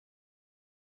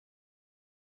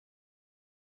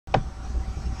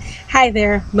Hi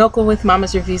there, Milka with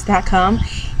mamasreviews.com,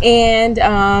 and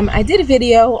I did a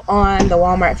video on the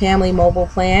Walmart Family Mobile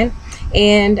Plan,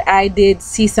 and I did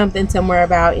see something somewhere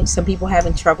about some people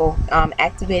having trouble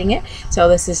activating it. So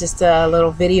this is just a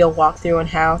little video walkthrough on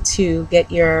how to get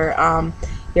your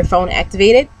phone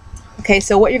activated. Okay,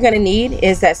 so what you're going to need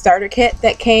is that starter kit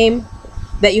that you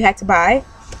had to buy.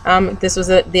 This was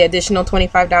the additional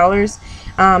 $25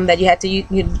 that you had to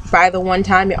you buy the one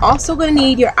time. You're also going to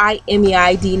need your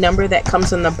IMEID number that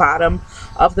comes on the bottom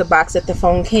of the box that the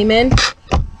phone came in.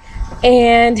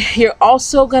 And you're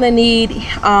also going to need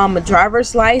a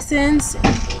driver's license.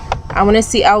 I want to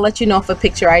see, I'll let you know if a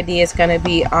picture ID is going to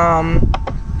be,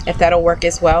 if that'll work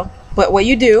as well. But what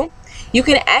you do, you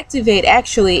can activate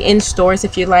actually in stores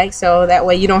if you like, so that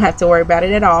way you don't have to worry about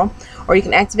it at all. Or you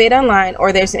can activate online,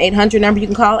 or there's an 800 number you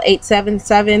can call,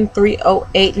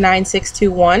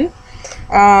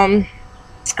 877-308-9621.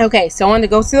 Okay, so I want to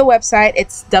go to the website.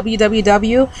 It's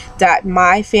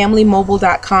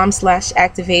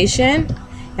www.myfamilymobile.com/activation,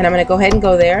 and I'm going to go ahead and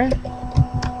go there.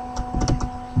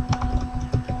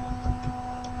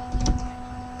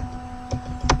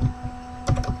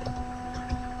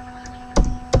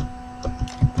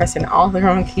 Pressing all the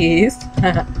wrong keys.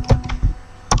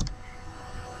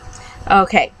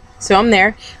 Okay, so I'm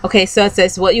there. Okay, so it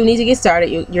says what you need to get started.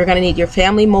 You're going to need your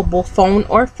family mobile phone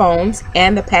or phones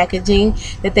and the packaging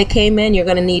that they came in. You're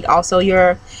going to need also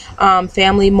your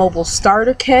family mobile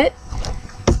starter kit,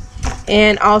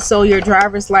 and also your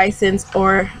driver's license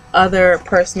or other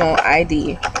personal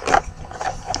ID.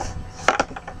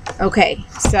 Okay,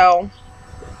 so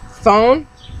phone,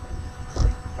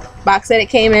 box that it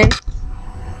came in,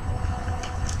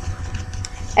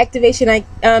 activation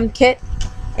kit,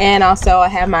 and also I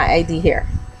have my ID here.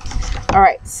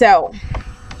 Alright, so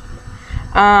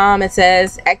it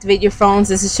says activate your phones.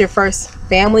 This is your first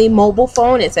family mobile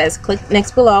phone. It says click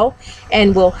next below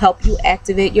and we'll help you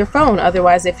activate your phone.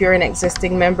 Otherwise, if you're an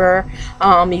existing member,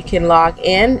 you can log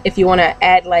in if you want to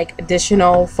add like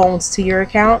additional phones to your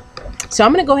account. So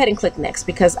I'm going to go ahead and click next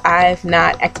because I've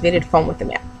not activated a phone with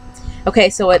them yet. Okay,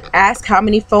 so it asks how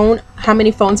many phones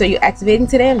are you activating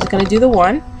today. I'm just going to do the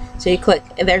one. So you click,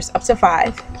 and there's up to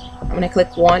 5. I'm going to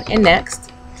click 1 and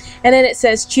next. And then it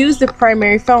says choose the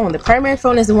primary phone. The primary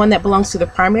phone is the one that belongs to the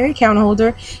primary account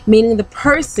holder, meaning the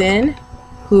person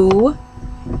who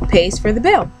pays for the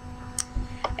bill.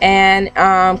 And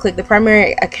click the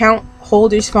primary account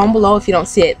holder's phone below. If you don't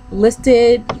see it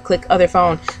listed, you click other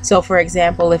phone. So for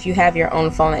example, if you have your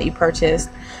own phone that you purchased,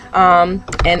 and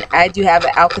I do have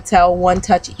an Alcatel One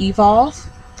Touch Evolve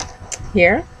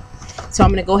here. So I'm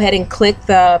going to go ahead and click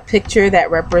the picture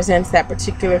that represents that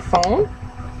particular phone.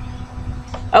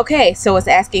 Okay, so it's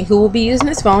asking who will be using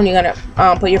this phone. You're going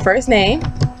to put your first name,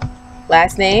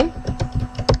 last name,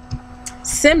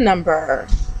 SIM number.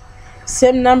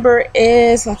 SIM number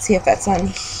is, let's see if that's on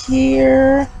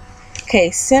here.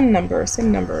 Okay, SIM number.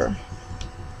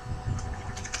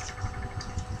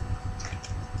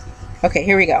 Okay,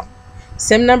 here we go.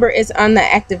 SIM number is on the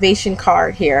activation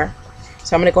card here.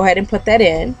 So I'm going to go ahead and put that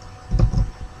in.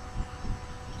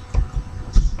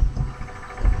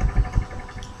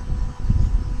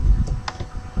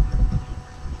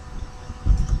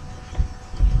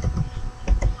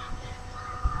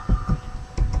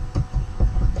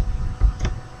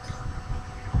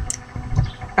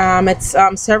 It's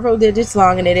several digits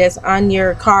long, and it is on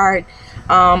your card,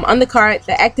 on the card,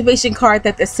 the activation card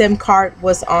that the SIM card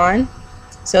was on.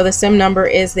 So the SIM number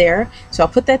is there. So I'll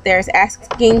put that there. It's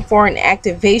asking for an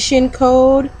activation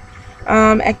code.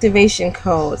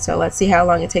 So let's see how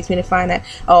long it takes me to find that.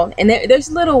 Oh, and there's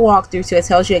a little walkthrough too. It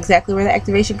tells you exactly where the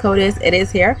activation code is. It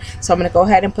is here. So I'm going to go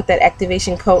ahead and put that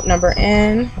activation code number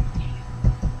in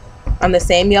on the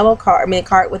same yellow card,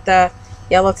 card with the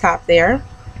yellow top there.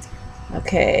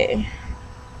 Okay.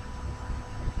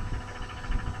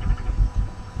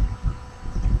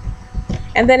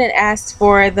 And then it asks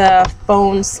for the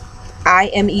phone's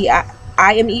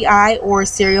IMEI or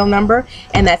serial number,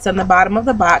 and that's on the bottom of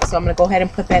the box. So I'm going to go ahead and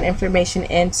put that information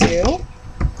in too.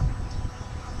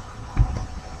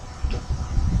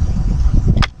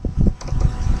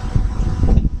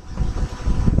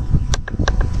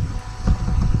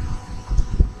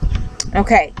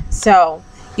 Okay, so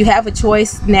you have a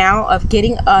choice now of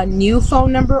getting a new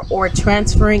phone number or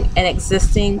transferring an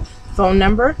existing phone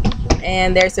number.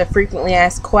 And there's a frequently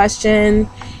asked question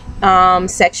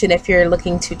section if you're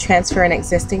looking to transfer an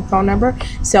existing phone number.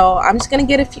 So I'm just going to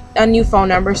get a new phone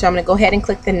number. So I'm going to go ahead and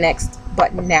click the next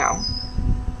button now.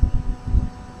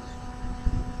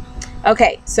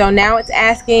 Okay, so now it's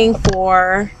asking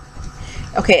for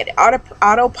Okay, it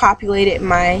auto populated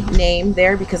my name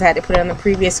there because I had to put it on the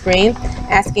previous screen,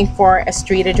 asking for a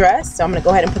street address. So I'm going to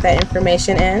go ahead and put that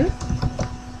information in.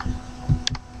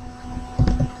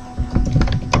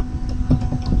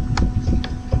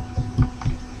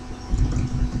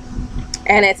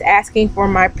 And it's asking for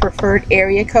my preferred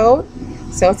area code.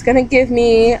 So it's going to give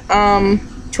me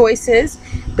choices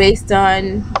based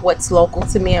on what's local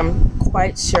to me. I'm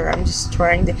quite sure. I'm just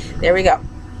trying to, there we go.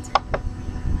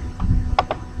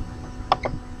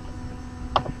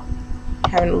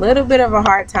 Having a little bit of a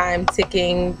hard time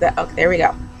ticking the, okay, there we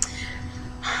go.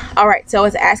 All right, so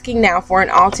it's asking now for an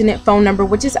alternate phone number,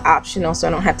 which is optional, so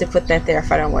I don't have to put that there if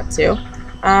I don't want to.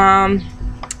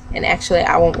 And actually,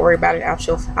 I won't worry about an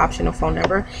optional phone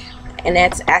number. And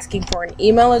that's asking for an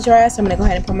email address. I'm going to go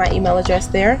ahead and put my email address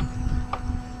there.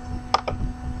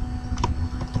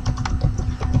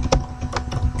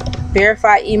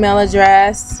 Verify email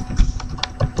address.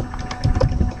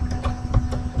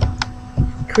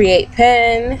 Create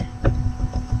PIN.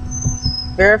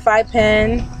 Verify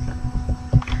PIN.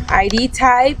 ID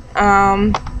type.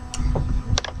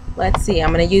 Let's see,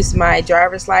 I'm going to use my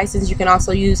driver's license. You can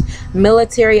also use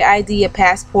military ID, a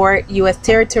passport, U.S.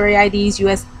 territory IDs,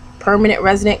 U.S. permanent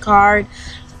resident card,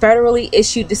 federally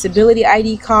issued disability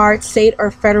ID card, state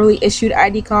or federally issued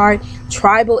ID card,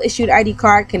 tribal issued ID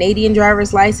card, Canadian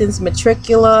driver's license,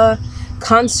 matricula,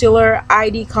 consular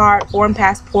ID card, foreign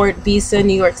passport, visa,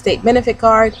 New York State benefit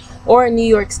card, or a New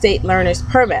York State learner's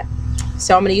permit.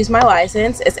 So I'm going to use my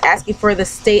license. It's asking for the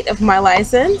state of my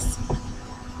license.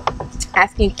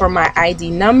 Asking for my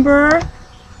ID number.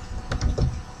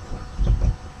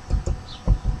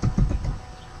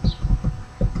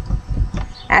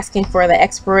 Asking for the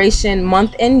expiration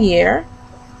month and year.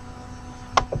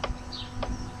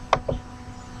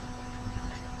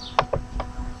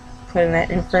 Putting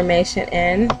that information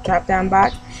in drop down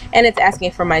box, and it's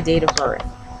asking for my date of birth.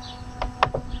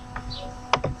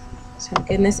 So I'm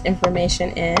getting this information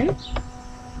in,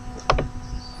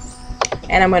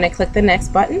 and I'm going to click the next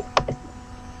button.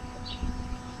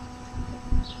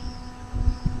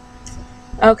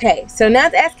 Okay, so now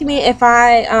it's asking me if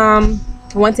I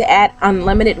want to add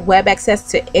unlimited web access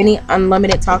to any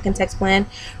unlimited talk and text plan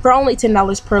for only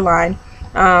 $10 per line.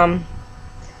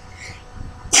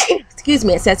 Excuse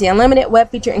me, it says the unlimited web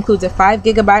feature includes a 5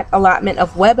 GB allotment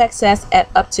of web access at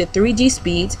up to 3G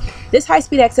speeds. This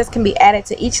high-speed access can be added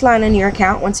to each line on your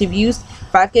account. Once you've used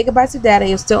 5 GB of data,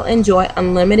 you'll still enjoy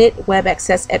unlimited web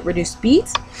access at reduced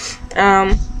speeds.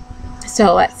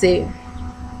 So let's see.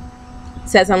 It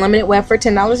says unlimited web for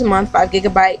 $10 a month, 5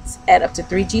 GB at up to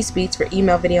 3G speeds for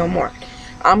email, video, and more.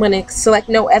 I'm going to select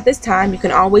no at this time. You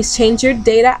can always change your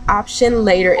data option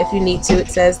later if you need to, it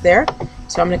says there.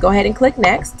 So I'm going to go ahead and click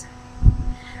next.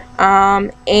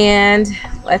 And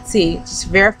let's see, just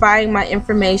verifying my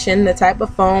information, the type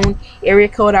of phone, area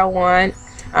code I want,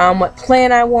 what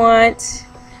plan I want,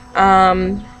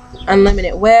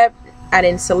 unlimited web. I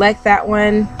didn't select that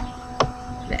one.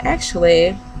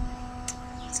 Actually,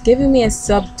 it's giving me a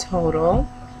subtotal.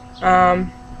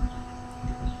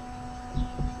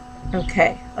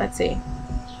 Okay, let's see.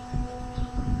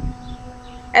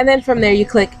 And then from there you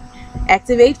click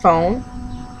activate phone.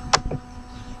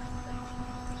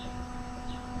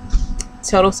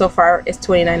 Total so far is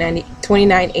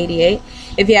 $29.88.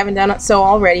 If you haven't done so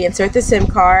already, insert the SIM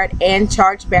card and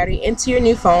charge battery into your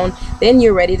new phone. Then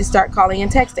you're ready to start calling and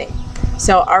texting.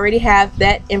 So I already have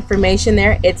that information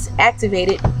there. It's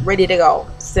activated, ready to go.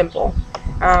 Simple.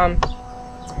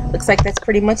 Looks like that's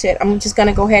pretty much it. I'm just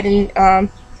gonna go ahead and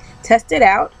test it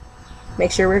out.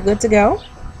 Make sure we're good to go.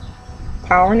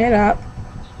 Powering it up.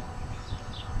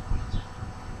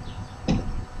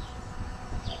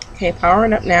 Okay,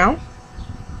 powering up now.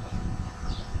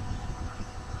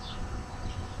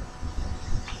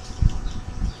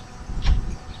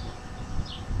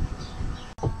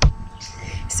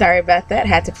 Sorry about that,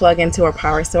 had to plug into our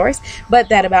power source, but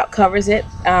that about covers it.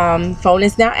 Phone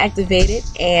is now activated,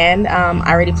 and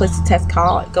I already placed a test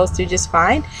call. It goes through just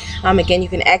fine. Again, you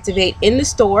can activate in the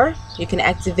store, you can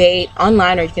activate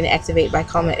online, or you can activate by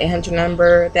calling that 800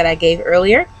 number that I gave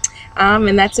earlier.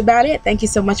 And that's about it. Thank you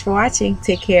so much for watching.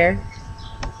 Take care.